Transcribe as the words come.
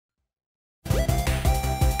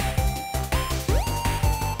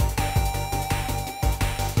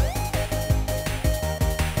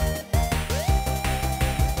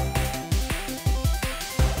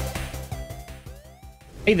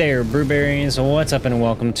Hey there, Brewberries. What's up, and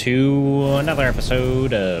welcome to another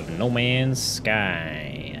episode of No Man's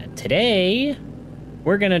Sky. Today,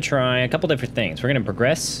 we're going to try a couple different things. We're going to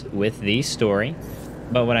progress with the story,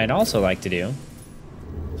 but what I'd also like to do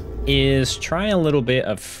is try a little bit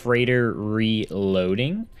of freighter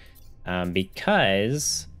reloading,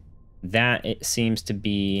 because that it seems to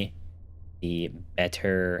be the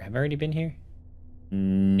better... Have I already been here?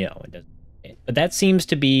 No, it doesn't. But that seems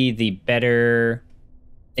to be the better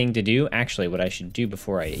thing to do. Actually, what I should do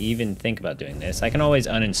before I even think about doing this, I can always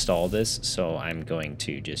uninstall this, so I'm going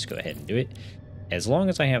to just go ahead and do it as long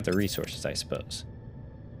as I have the resources, I suppose.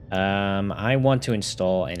 I want to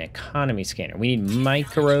install an economy scanner. We need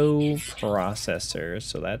microprocessors,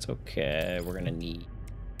 so that's okay. We're gonna need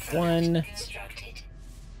 1,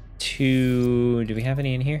 2. Do we have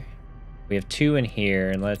any in here? We have 2 in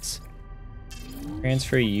here, and let's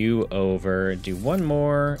transfer you over, do 1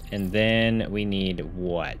 more, and then we need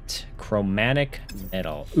what? Chromatic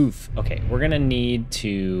metal. Oof. Okay, we're gonna need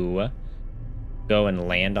to go and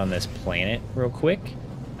land on this planet real quick.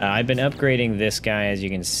 I've been upgrading this guy, as you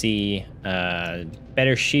can see,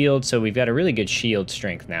 better shield, so we've got a really good shield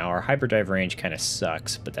strength now. Our hyperdrive range kind of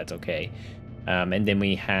sucks, but that's okay. And then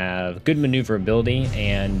we have good maneuverability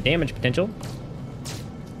and damage potential.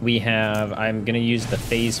 We have, I'm going to use the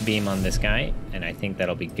phase beam on this guy, and I think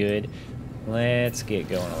that'll be good. Let's get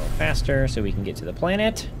going a little faster so we can get to the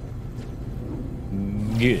planet.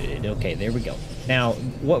 Good. Okay, there we go. Now,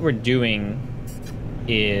 what we're doing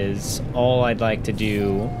is, all I'd like to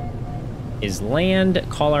do is land,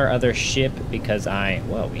 call our other ship, because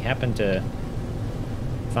well, we happen to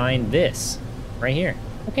find this right here.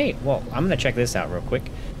 Okay, well, I'm going to check this out real quick,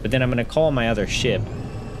 but then I'm going to call my other ship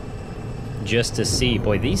just to see.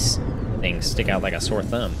 Boy, these things stick out like a sore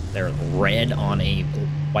thumb. They're red on a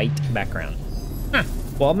white background. Huh.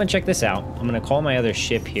 Well, I'm gonna check this out. I'm gonna call my other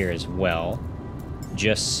ship here as well,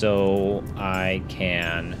 just so I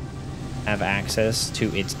can have access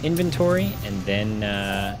to its inventory, and then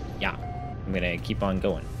yeah, I'm gonna keep on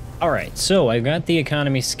going. All right, so I've got the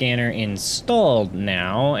economy scanner installed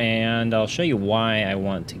now, and I'll show you why I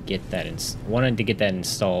wanted to get that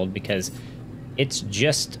installed, because it's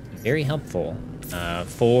just very helpful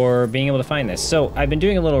for being able to find this. So I've been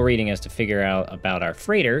doing a little reading as to figure out about our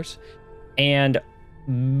freighters, and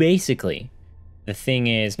basically the thing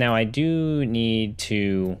is, now I do need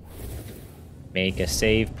to make a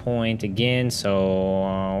save point again,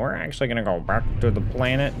 so we're actually gonna go back to the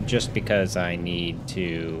planet just because I need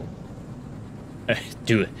to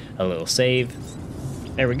do a little save.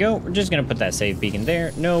 There we go. We're just gonna put that save beacon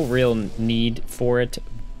there. No real need for it,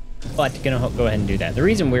 but gonna go ahead and do that. The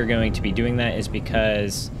reason we're going to be doing that is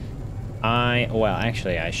because well,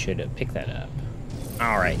 actually, I should have picked that up.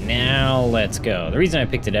 All right, now let's go. The reason I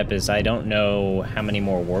picked it up is I don't know how many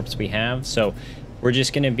more warps we have, so we're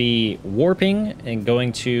just gonna be warping and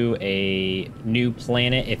going to a new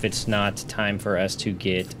planet if it's not time for us to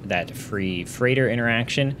get that free freighter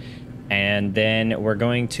interaction, and then we're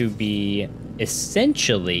going to be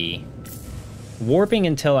essentially warping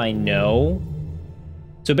until I know.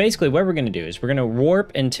 So basically what we're going to do is we're going to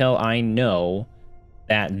warp until I know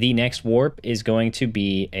that the next warp is going to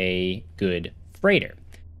be a good freighter.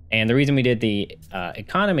 And the reason we did the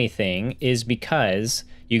economy thing is because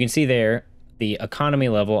you can see there the economy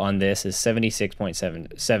level on this is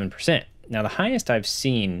 76.77%. Now the highest I've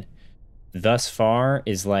seen thus far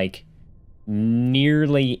is like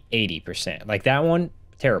nearly 80%. Like that one,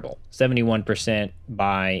 terrible. 71%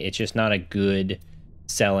 by, it's just not a good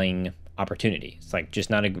selling opportunity. It's like just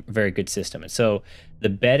not a very good system. And so the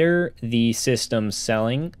better the system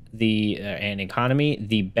selling an economy,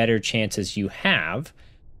 the better chances you have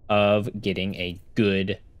of getting a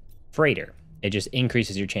good freighter. It just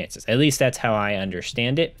increases your chances. At least that's how I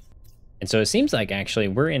understand it. And so it seems like actually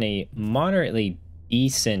we're in a moderately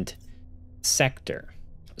decent sector.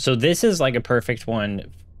 So this is like a perfect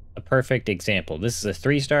one, a perfect example. This is a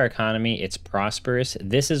 3-star economy. It's prosperous.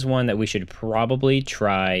 This is one that we should probably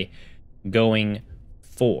try going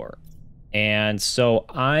for. And so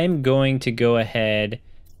I'm going to go ahead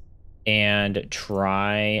and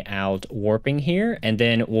try out warping here, and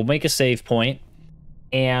then we'll make a save point.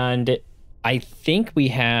 And I think we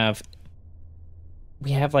have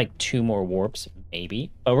like 2 more warps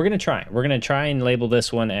maybe, but we're gonna try and label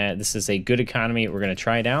this one as this is a good economy. We're gonna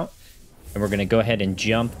try it out, and we're gonna go ahead and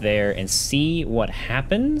jump there and see what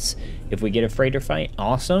happens. If we get a freighter fight,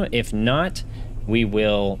 awesome. If not, we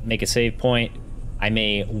will make a save point. I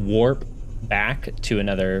may warp back to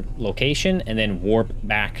another location and then warp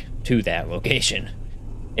back to that location.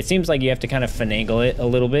 It seems like you have to kind of finagle it a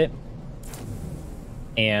little bit,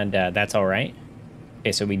 and that's all right.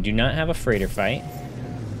 Okay, so we do not have a freighter fight.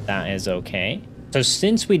 That is okay. So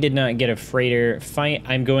since we did not get a freighter fight,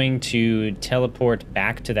 I'm going to teleport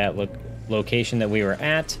back to that location that we were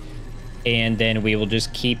at. And then we will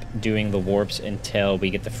just keep doing the warps until we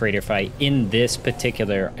get the freighter fight in this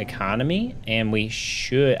particular economy. And we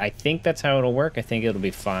should, I think that's how it'll work. I think it'll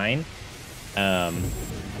be fine.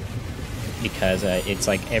 Because it's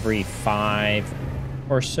like every 5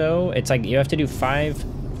 or so. It's like you have to do five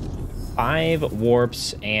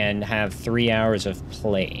warps and have 3 hours of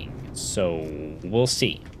playing. So we'll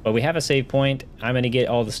see. But we have a save point. I'm going to get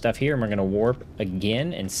all the stuff here and we're going to warp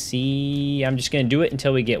again and see. I'm just going to do it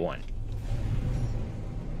until we get one.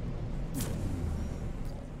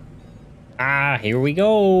 Ah, here we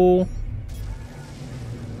go.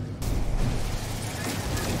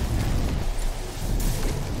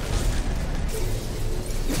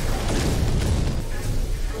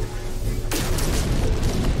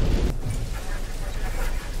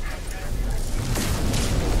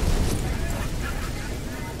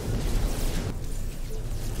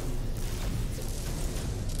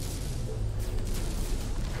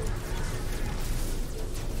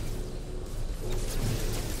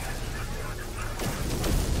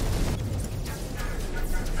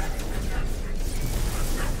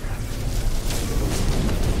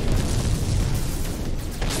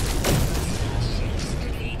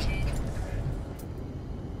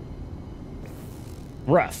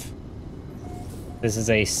 Rough. This is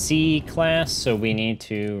a C class, so we need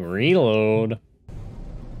to reload.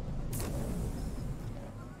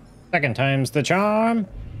 Second time's the charm.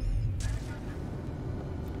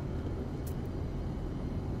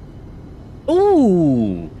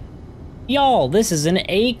 Ooh! Y'all, this is an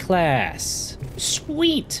A class.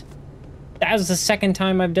 Sweet! That was the second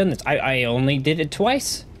time I've done this. I only did it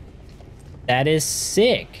twice. That is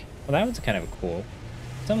sick. Well, that was kind of cool.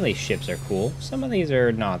 Some of these ships are cool. Some of these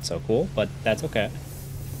are not so cool, but that's okay.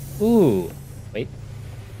 Ooh. Wait.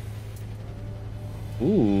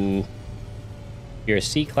 Ooh. You're a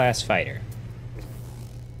C-class fighter.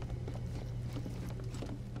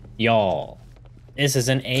 Y'all. This is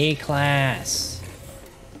an A-class.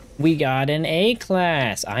 We got an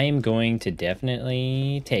A-class. I am going to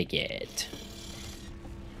definitely take it.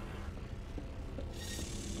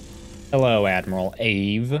 Hello, Admiral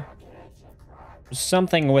Ave.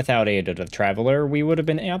 Something without aid of the traveler, we would have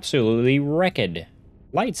been absolutely wrecked.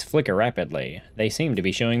 Lights flicker rapidly. They seem to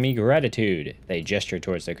be showing me gratitude. They gesture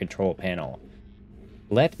towards the control panel.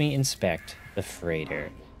 Let me inspect the freighter.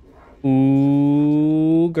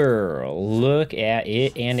 Ooh, girl. Look at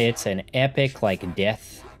it, and it's an epic, like,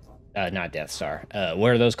 death... not Death Star.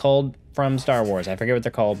 What are those called from Star Wars? I forget what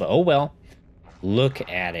they're called, but oh well. Look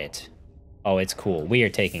at it. Oh, it's cool. We are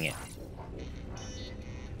taking it.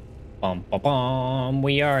 Bum, bum, bum.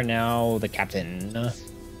 We are now the captain.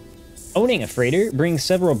 Owning a freighter brings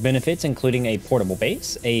several benefits, including a portable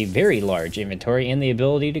base, a very large inventory, and the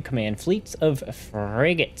ability to command fleets of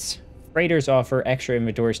frigates. Freighters offer extra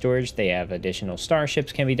inventory storage. They have additional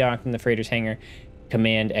starships can be docked in the freighter's hangar,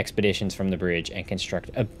 command expeditions from the bridge, and construct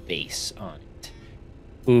a base on it.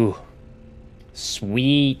 Ooh.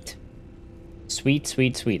 Sweet. Sweet,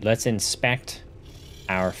 sweet, sweet. Let's inspect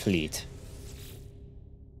our fleet.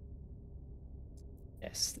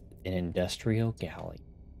 Yes, an industrial galley.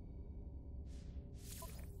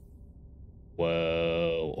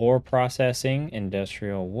 Whoa. Ore processing,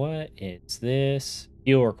 industrial, what is this?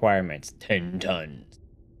 Fuel requirements, 10 tons.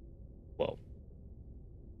 Whoa.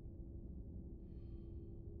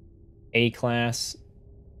 A-class,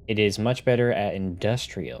 it is much better at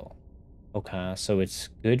industrial. Okay, so it's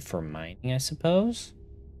good for mining, I suppose?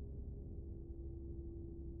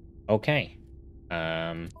 Okay.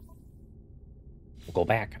 We'll go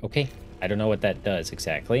back. Okay. I don't know what that does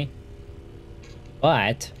exactly.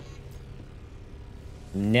 But...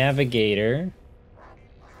 Navigator.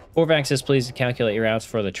 Korvax is pleased to calculate your routes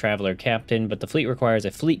for the Traveler Captain, but the fleet requires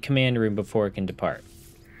a fleet command room before it can depart.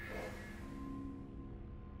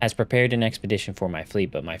 Has prepared an expedition for my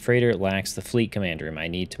fleet, but my freighter lacks the fleet command room I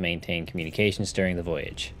need to maintain communications during the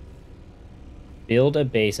voyage. Build a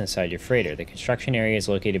base inside your freighter. The construction area is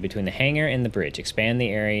located between the hangar and the bridge. Expand the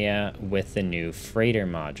area with the new freighter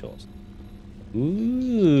modules. Ooh.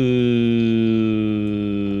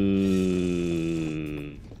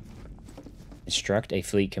 Construct a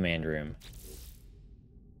fleet command room.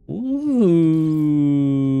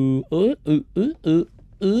 Ooh. Ooh, ooh, ooh, ooh.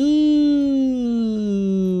 Ooh.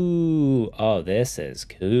 Oh, this is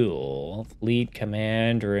cool. Fleet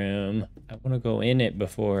command room. I want to go in it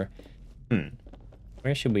before...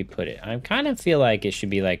 Where should we put it? I kind of feel like it should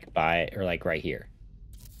be like by, or like right here.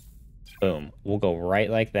 Boom. We'll go right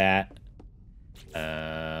like that.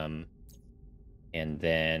 And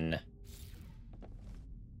then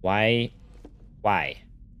why? Why?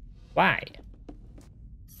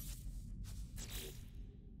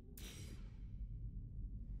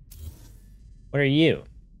 What are you?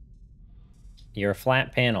 You're a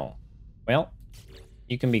flat panel. Well,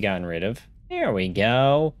 you can be gotten rid of. There we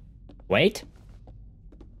go. Wait.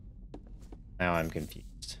 Now I'm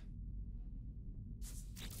confused.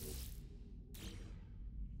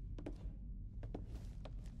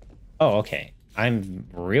 Oh, okay. I'm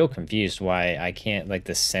real confused why I can't, like,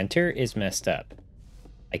 the center is messed up.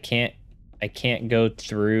 I can't go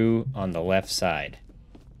through on the left side.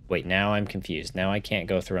 Wait, now I'm confused. Now I can't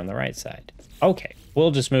go through on the right side. Okay,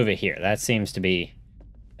 we'll just move it here. That seems to be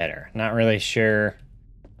better. Not really sure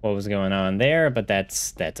what was going on there, but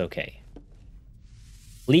that's okay.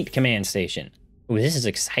 Fleet command station. Ooh, this is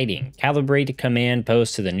exciting. Calibrate command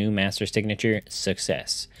post to the new master signature.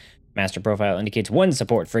 Success. Master profile indicates one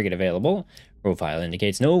support frigate available. Profile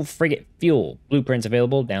indicates no frigate fuel. Blueprints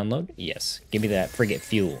available. Download. Yes. Give me that frigate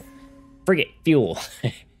fuel. Frigate fuel.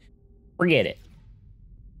 Forget it.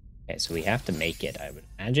 Okay, so we have to make it, I would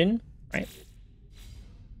imagine. Right?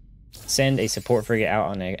 Send a support frigate out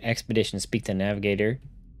on an expedition. Speak to navigator.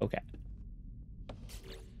 Okay.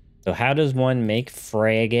 So how does one make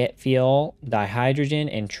frigate fuel?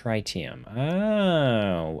 Dihydrogen and tritium.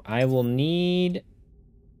 Oh, I will need...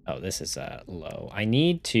 Oh, this is low. I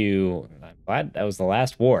need to... I'm glad that was the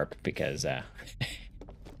last warp because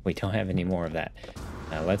we don't have any more of that.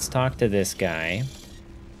 Let's talk to this guy.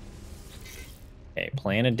 Okay,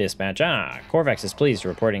 plan a dispatch. Corvax is pleased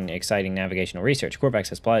reporting exciting navigational research. Corvax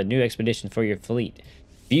has plotted new expeditions for your fleet.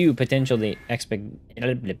 View potential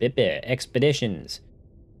expeditions.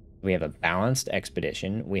 We have a balanced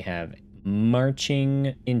expedition. We have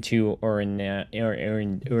marching into an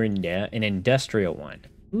industrial one.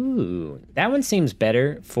 Ooh, that one seems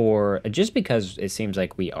better for just because it seems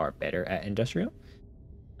like we are better at industrial.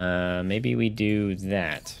 Maybe we do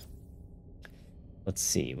that. Let's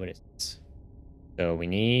see, what is this? So we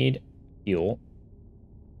need fuel.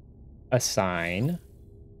 Assign.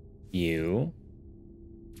 You.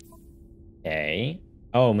 Okay.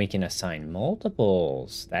 Oh, and we can assign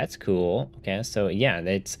multiples. That's cool. Okay, so yeah,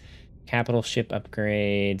 that's capital ship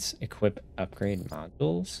upgrades, equip upgrade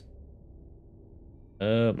modules.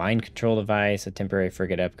 Mind control device, a temporary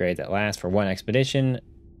frigate upgrade that lasts for one expedition.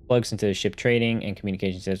 Plugs into the ship trading and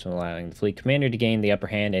communication system, allowing the fleet commander to gain the upper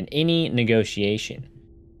hand in any negotiation.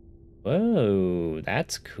 Whoa,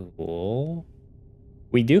 that's cool.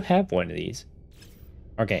 We do have one of these.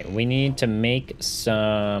 Okay, we need to make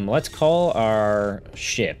some... Let's call our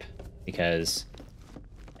ship, because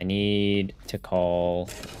I need to call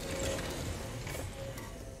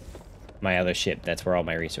my other ship. That's where all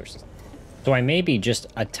my resources. So I may be just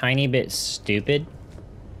a tiny bit stupid,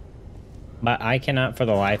 but I cannot for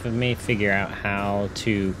the life of me figure out how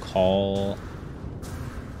to call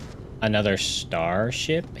another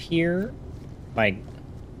starship here. Like,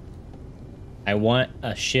 I want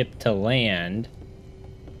a ship to land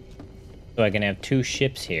so I can have two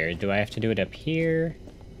ships here. Do I have to do it up here?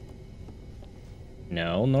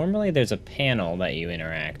 No, normally there's a panel that you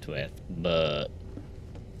interact with, but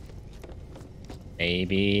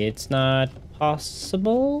maybe it's not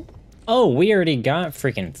possible? Oh, we already got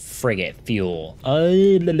freaking frigate fuel. Oh,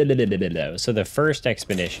 so the first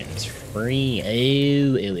expedition is free.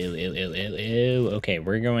 Okay,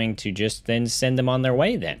 we're going to just then send them on their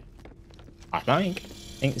way then. I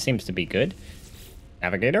think it seems to be good.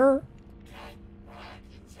 Navigator.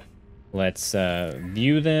 Let's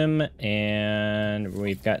view them, and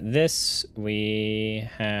we've got this. We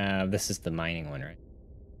have, this is the mining one, right?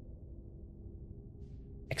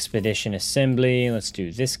 Expedition assembly. Let's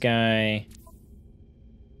do this guy.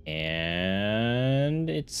 And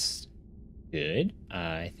it's good,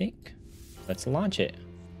 I think. Let's launch it.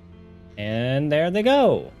 And there they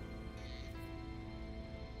go.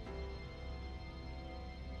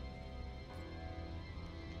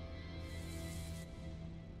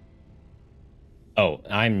 Oh,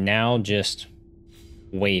 I'm now just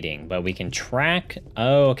waiting, but we can track...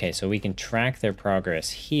 Oh, okay, so we can track their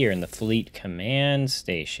progress here in the Fleet Command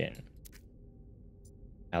Station.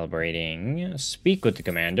 Calibrating. Speak with the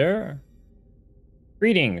commander.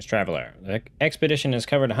 Greetings, traveler. The expedition has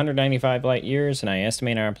covered 195 light years, and I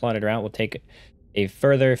estimate our plotted route will take a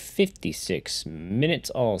further 56 minutes.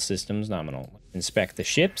 All systems nominal. Inspect the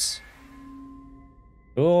ships.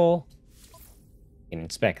 Cool. We can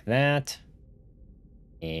inspect that.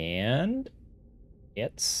 And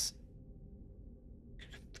it's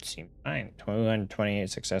seems fine.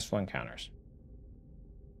 228 successful encounters.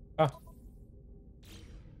 Oh.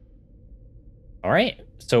 All right,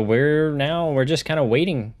 so we're just kind of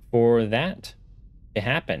waiting for that to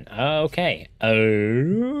happen. Okay.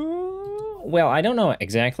 Well, I don't know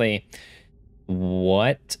exactly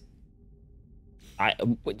what I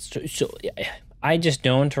I just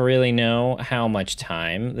don't really know how much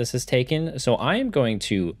time this has taken. So I am going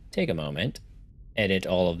to take a moment, edit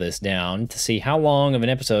all of this down to see how long of an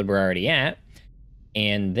episode we're already at,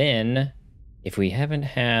 and then if we haven't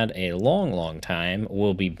had a long time,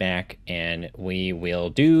 we'll be back and we will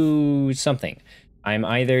do something. I'm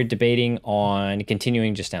either debating on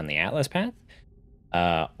continuing just down the Atlas path,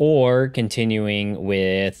 or continuing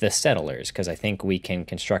with the settlers, because I think we can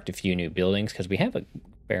construct a few new buildings because we have a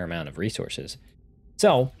fair amount of resources.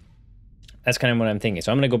 So that's kind of what I'm thinking.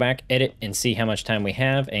 So I'm going to go back, edit, and see how much time we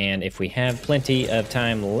have. And if we have plenty of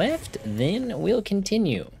time left, then we'll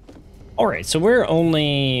continue. All right, so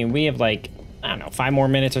we have like, I don't know, 5 more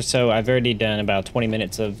minutes or so. I've already done about 20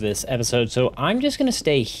 minutes of this episode. So I'm just going to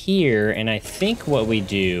stay here. And I think what we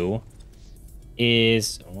do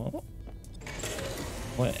is... What?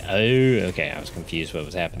 Oh, okay. I was confused what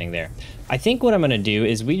was happening there. I think what I'm going to do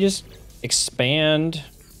is we just expand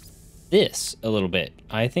this a little bit.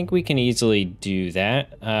 I think we can easily do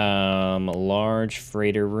that. Large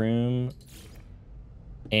freighter room.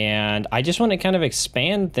 And I just want to kind of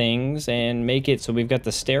expand things and make it so we've got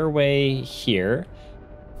the stairway here.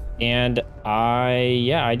 And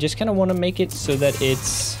I just kind of want to make it so that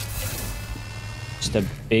it's just a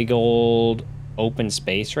big old open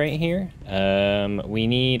space right here. We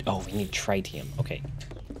need tritium. Okay,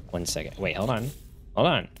 1 second. Wait, hold on.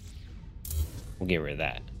 We'll get rid of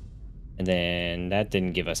that. And then that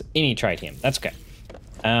didn't give us any tritium. That's okay.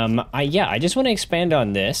 I just want to expand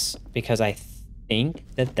on this because I think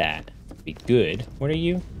that would be good. What are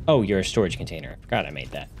you? Oh, you're a storage container. I forgot I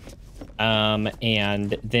made that.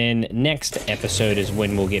 And then next episode is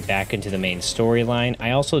when we'll get back into the main storyline.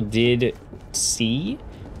 I also did see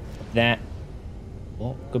that...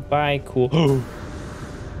 Well, goodbye, cool.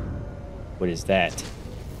 What is that?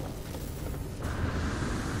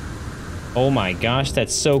 Oh my gosh,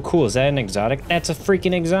 that's so cool. Is that an exotic? That's a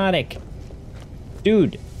freaking exotic.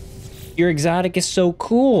 Dude, your exotic is so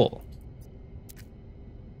cool.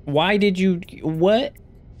 Why did you... What?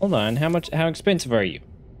 Hold on, how expensive are you?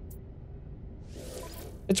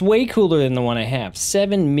 It's way cooler than the one I have.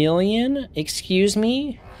 7 million? Excuse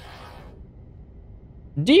me?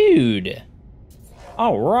 Dude.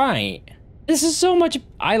 All right. This is so much...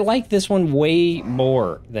 I like this one way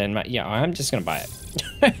more than my... Yeah, I'm just gonna buy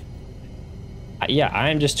it. Yeah,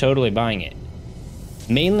 I'm just totally buying it.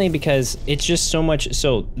 Mainly because it's just so much...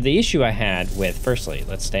 So, the issue I had with... Firstly,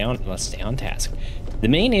 let's stay on task. The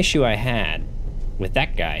main issue I had with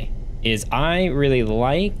that guy is I really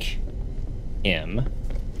like him,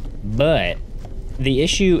 but the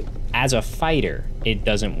issue as a fighter, it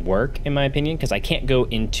doesn't work, in my opinion, because I can't go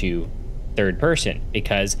into third person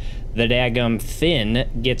because the daggum fin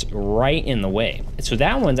gets right in the way. So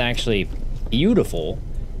that one's actually beautiful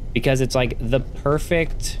because it's like the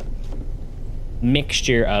perfect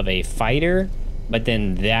mixture of a fighter, but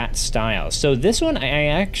then that style. So this one,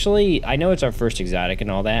 I know it's our first exotic and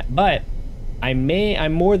all that, but I'm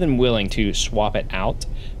more than willing to swap it out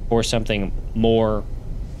for something more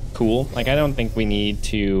cool. Like, I don't think we need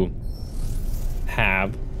to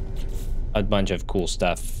have a bunch of cool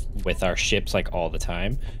stuff with our ships like all the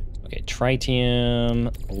time. Okay,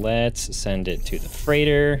 tritium, let's send it to the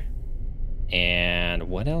freighter. And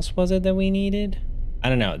what else was it that we needed? I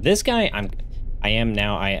don't know. This guy, I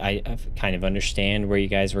kind of understand where you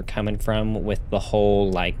guys were coming from with the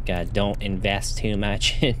whole, like, don't invest too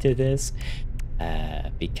much into this.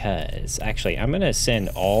 Because, actually, I'm going to send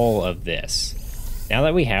all of this. Now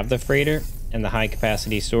that we have the freighter and the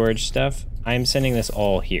high-capacity storage stuff, I'm sending this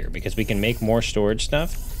all here because we can make more storage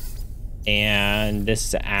stuff. And this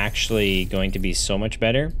is actually going to be so much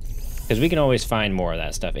better because we can always find more of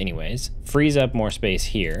that stuff anyways. Frees up more space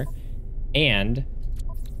here. And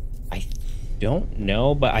I don't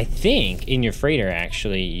know, but I think in your freighter,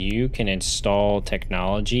 actually, you can install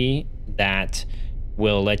technology that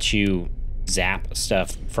will let you zap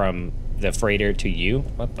stuff from the freighter to you.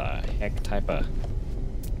 What the heck type of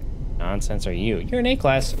nonsense are you? You're an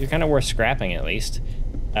A-class. You're kind of worth scrapping at least.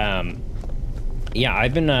 Yeah,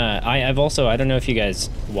 I've been, I've also, I don't know if you guys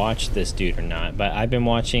watched this dude or not, but I've been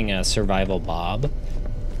watching Survival Bob.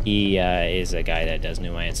 He is a guy that does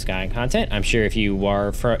No Man's Sky content. I'm sure if you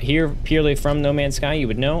are here purely from No Man's Sky, you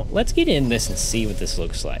would know. Let's get in this and see what this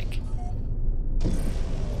looks like.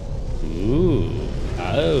 Ooh.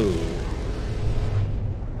 Oh.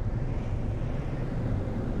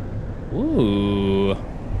 Ooh.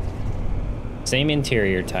 Same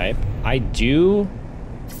interior type. I do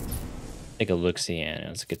take a look-see, and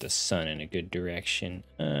let's get the sun in a good direction.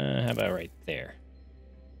 How about right there?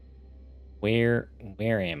 Where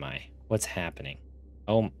am I? What's happening?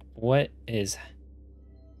 Oh, what is...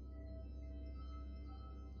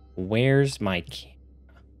 Where's my camera?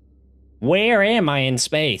 Where am I in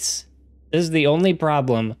space? This is the only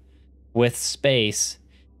problem with space,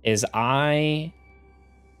 is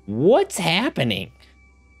what's happening?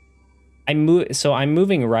 So I'm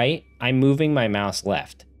moving right, I'm moving my mouse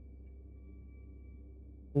left.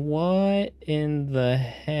 What in the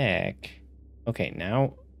heck? Okay,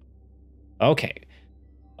 now... Okay,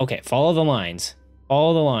 follow the lines.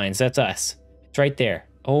 Follow the lines, that's us. It's right there.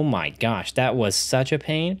 Oh my gosh, that was such a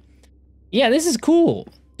pain. Yeah, this is cool.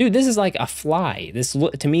 Dude, this is like a fly.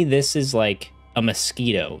 To me, this is like a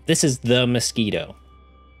mosquito. This is the mosquito.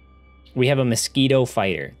 We have a mosquito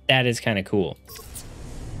fighter. That is kind of cool.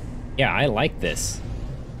 Yeah, I like this.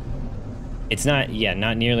 It's not, yeah,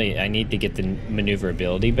 not nearly, I need to get the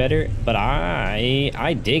maneuverability better, but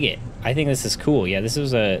I dig it. I think this is cool. Yeah, this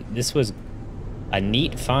was a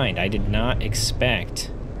neat find. I did not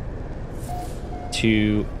expect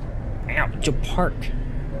to park.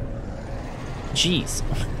 Jeez.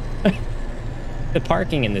 The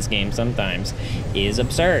parking in this game sometimes is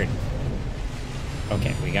absurd.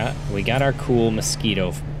 Okay, we got our cool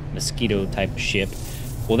mosquito type ship.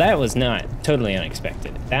 Well, that was not totally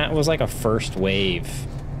unexpected. That was like a first wave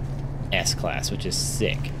S-class, which is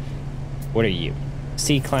sick. What are you?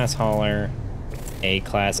 C-class hauler,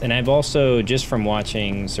 A-class, and I've also, just from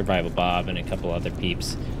watching Survival Bob and a couple other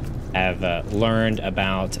peeps, have learned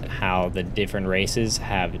about how the different races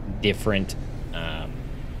have different...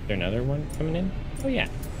 is there another one coming in? Oh yeah.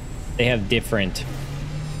 They have different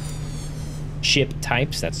ship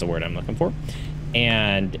types, that's the word I'm looking for.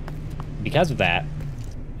 And because of that,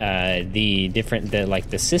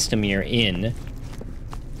 the system you're in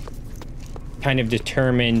kind of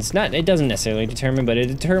determines, it doesn't necessarily determine, but it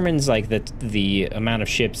determines like the amount of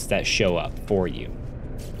ships that show up for you.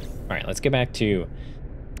 All right, let's get back to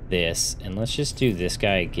this, and let's just do this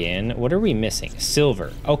guy again. What are we missing?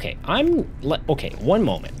 Silver. Okay, okay, one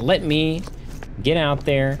moment. Let me get out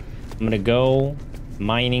there. I'm gonna go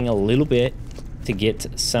mining a little bit to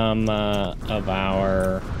get some of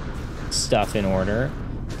our stuff in order,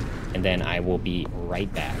 and then I will be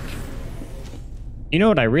right back. You know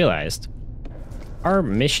what I realized? Our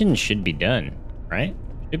mission should be done, right?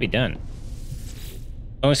 Should be done.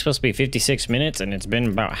 Only supposed to be 56 minutes, and it's been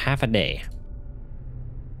about half a day.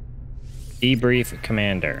 Debrief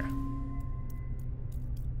Commander.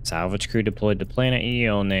 Salvage crew deployed to planet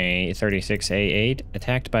Ione 36A8.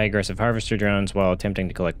 Attacked by aggressive harvester drones while attempting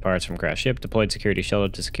to collect parts from crashed ship. Deployed security shuttle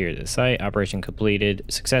to secure the site. Operation completed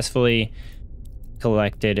successfully.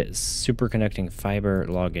 Collected superconducting fiber,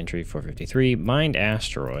 log entry 453. Mined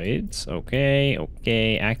asteroids.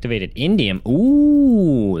 Okay. Activated indium.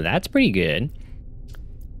 Ooh, that's pretty good.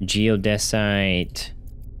 Geodesite.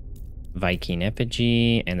 Viking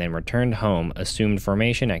effigy. And then returned home. Assumed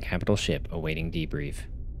formation at capital ship. Awaiting debrief.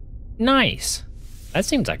 Nice. That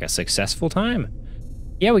seems like a successful time.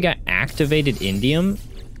 Yeah, we got activated indium.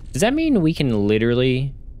 Does that mean we can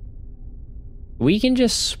literally... We can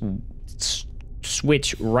just...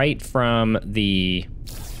 switch right from the...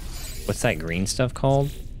 What's that green stuff called?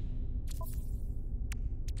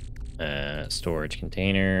 Storage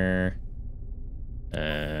container.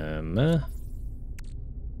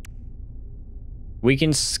 We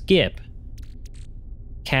can skip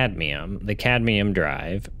cadmium, the cadmium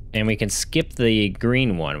drive, and we can skip the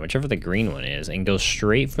green one, whichever the green one is, and go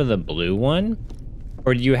straight for the blue one?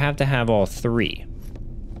 Or do you have to have all three?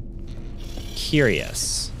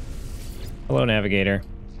 Curious. Hello, Navigator.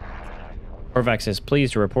 Korvax is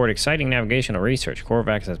pleased to report exciting navigational research.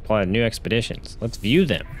 Korvax has plotted new expeditions. Let's view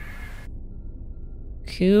them.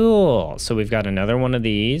 Cool. So we've got another one of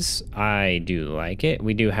these. I do like it.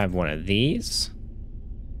 We do have one of these.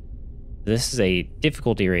 This is a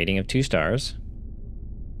difficulty rating of 2 stars.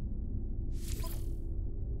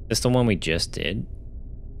 This is the one we just did.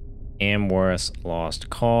 Amworth Lost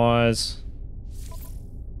Cause.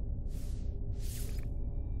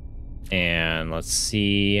 And let's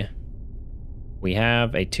see. We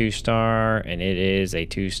have a 2-star, and it is a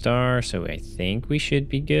 2-star, so I think we should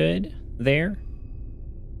be good there.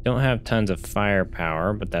 Don't have tons of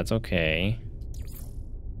firepower, but that's okay.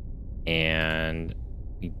 And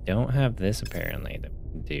we don't have this apparently that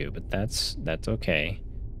we do, but that's okay.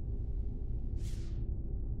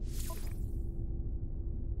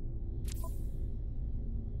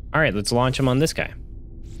 All right, let's launch him on this guy.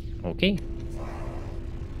 Okay.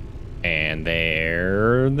 And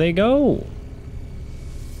there they go.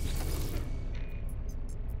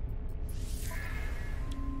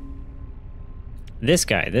 This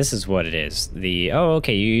guy, this is what it is. The, oh,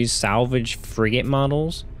 okay, you use salvage frigate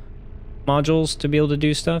modules to be able to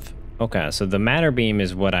do stuff. Okay, so the matter beam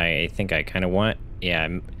is what I think I kind of want. Yeah,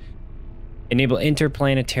 enable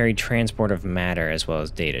interplanetary transport of matter as well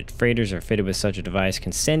as data. Freighters are fitted with such a device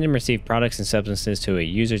can send and receive products and substances to a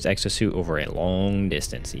user's exosuit over a long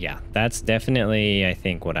distance. Yeah, that's definitely, I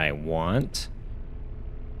think, what I want.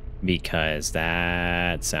 Because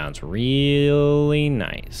that sounds really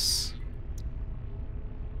nice.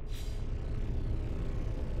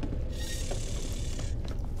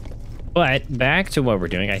 But back to what we're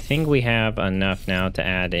doing. I think we have enough now to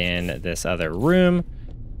add in this other room.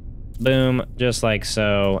 Boom, just like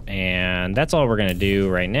so. And that's all we're going to do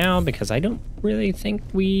right now because I don't really think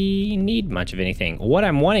we need much of anything. What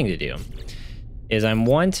I'm wanting to do is I'm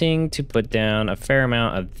wanting to put down a fair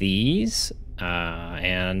amount of these.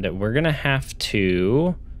 And we're going to have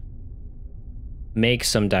to make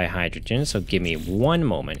some dihydrogen. So give me one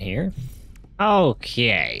moment here.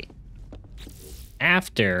 Okay.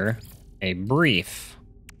 After a brief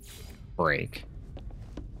break,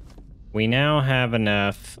 we now have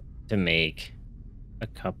enough to make a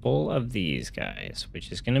couple of these guys,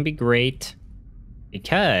 which is going to be great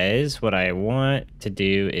because what I want to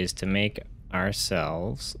do is to make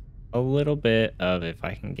ourselves a little bit of, if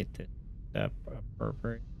I can get this up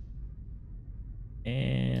perfect,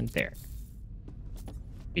 and there.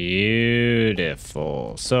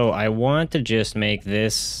 Beautiful. So I want to just make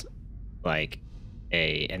this like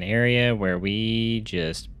an area where we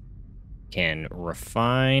just can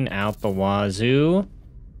refine out the wazoo,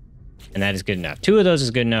 and that is good enough. 2 of those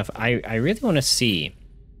is good enough. I really want to see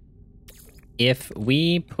if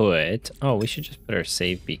we put, oh, we should just put our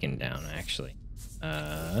save beacon down actually.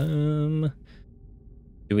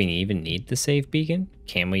 Do we even need the save beacon?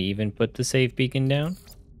 Can we even put the save beacon down?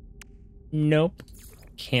 Nope,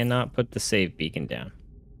 cannot put the save beacon down.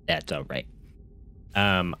 That's all right.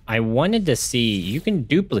 I wanted to see, you can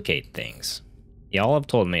duplicate things. Y'all have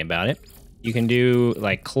told me about it. You can do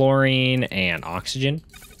like chlorine and oxygen,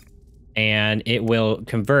 and it will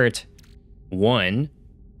convert 1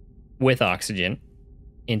 with oxygen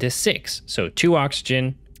into 6. So 2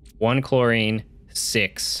 oxygen, 1 chlorine,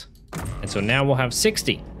 6. And so now we'll have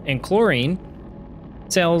 60. And chlorine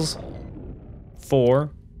sells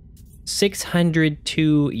for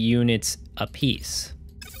 602 units a piece.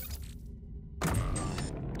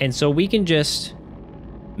 And so we can just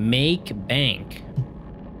make bank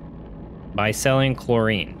by selling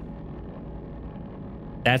chlorine.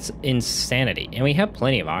 That's insanity. And we have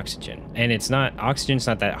plenty of oxygen. And oxygen's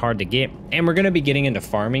not that hard to get. And we're gonna be getting into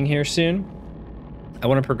farming here soon. I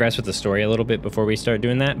want to progress with the story a little bit before we start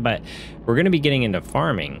doing that, but we're gonna be getting into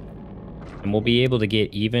farming and we'll be able to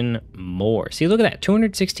get even more. See, look at that,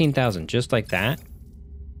 216,000, just like that.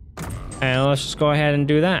 And let's just go ahead and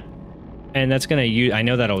do that. And that's gonna use, I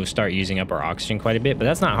know that'll start using up our oxygen quite a bit, but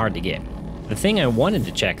that's not hard to get. The thing I wanted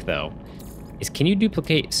to check though, is can you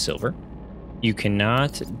duplicate silver? You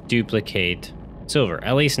cannot duplicate silver,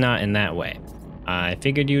 at least not in that way. I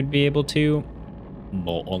figured you would be able to,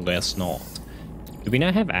 but I guess not. Do we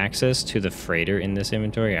not have access to the freighter in this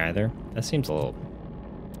inventory either? That seems a little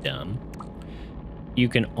dumb. You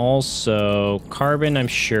can also, carbon, I'm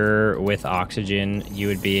sure with oxygen you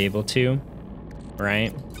would be able to,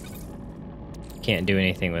 right? Can't do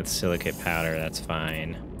anything with silicate powder, that's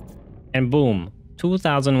fine. And boom,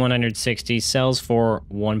 2,160 sells for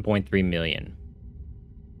 1.3 million.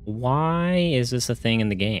 Why is this a thing in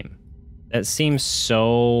the game? That seems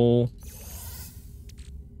so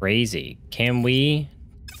crazy. Can we?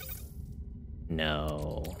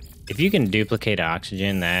 No. If you can duplicate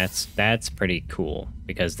oxygen, that's pretty cool,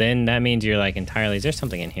 because then that means you're like entirely, is there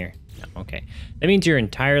something in here? No, okay. That means you're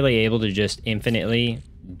entirely able to just infinitely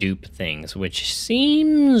dupe things, which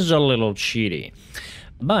seems a little cheaty.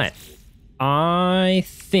 But I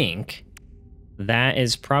think that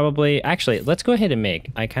is probably, actually, let's go ahead and make,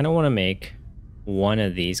 I kind of want to make one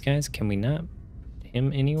of these guys. Can we not put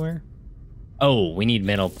him anywhere? Oh, we need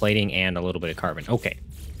metal plating and a little bit of carbon. Okay.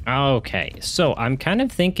 Okay, so I'm kind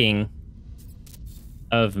of thinking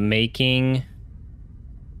of making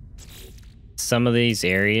some of these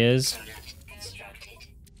areas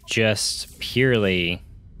just purely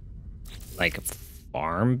like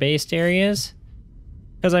farm-based areas.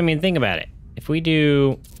 Because, I mean, think about it. If we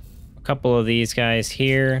do a couple of these guys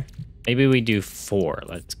here, maybe we do 4.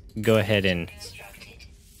 Let's go ahead and...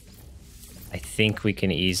 I think we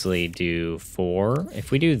can easily do 4. If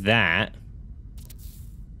we do that...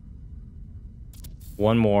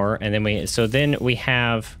 one more, and then we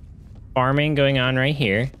have farming going on right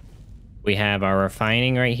here. We have our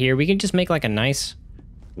refining right here. We can just make like a nice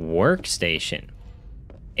workstation.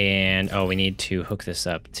 And, oh, we need to hook this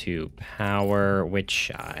up to power, which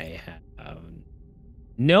I have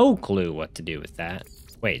no clue what to do with that.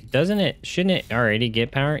 Wait, shouldn't it already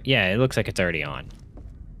get power? Yeah, it looks like it's already on.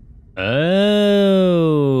 Oh,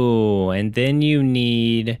 and then you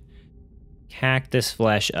need cactus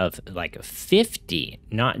flesh of like 50,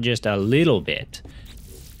 not just a little bit.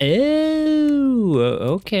 Oh,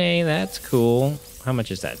 okay, that's cool. How much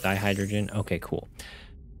is that? Dihydrogen? Okay, cool.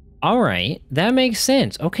 All right, that makes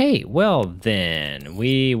sense. Okay, well then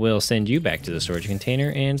we will send you back to the storage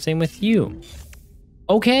container, and same with you.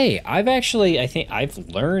 Okay, I think I've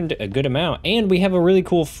learned a good amount, and we have a really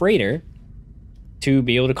cool freighter to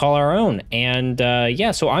be able to call our own. And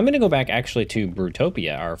yeah, so I'm gonna go back actually to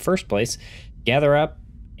Brutopia, our first place, gather up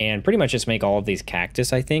and pretty much just make all of these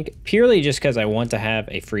cactus, I think, purely just because I want to have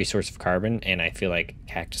a free source of carbon, and I feel like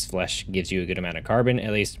cactus flesh gives you a good amount of carbon,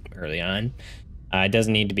 at least early on. It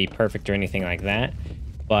doesn't need to be perfect or anything like that.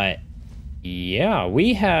 But yeah,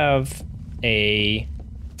 we have a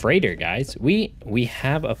freighter, guys. We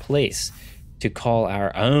have a place to call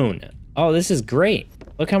our own. Oh, this is great.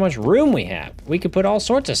 Look how much room we have. We could put all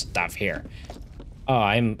sorts of stuff here. Oh,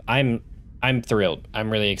 I'm thrilled.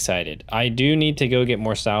 I'm really excited. I do need to go get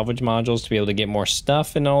more salvage modules to be able to get more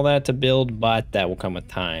stuff and all that to build, but that will come with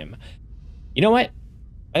time. You know what?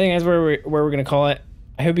 I think that's where we're gonna call it.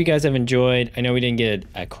 I hope you guys have enjoyed. I know we didn't get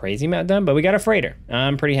a crazy amount done, but we got a freighter.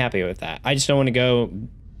 I'm pretty happy with that. I just don't want to go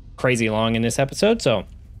crazy long in this episode, so I'm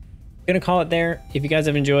gonna call it there. If you guys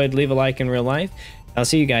have enjoyed, leave a like in real life. I'll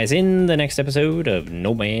see you guys in the next episode of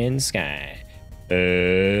No Man's Sky.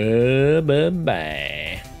 Bye-bye.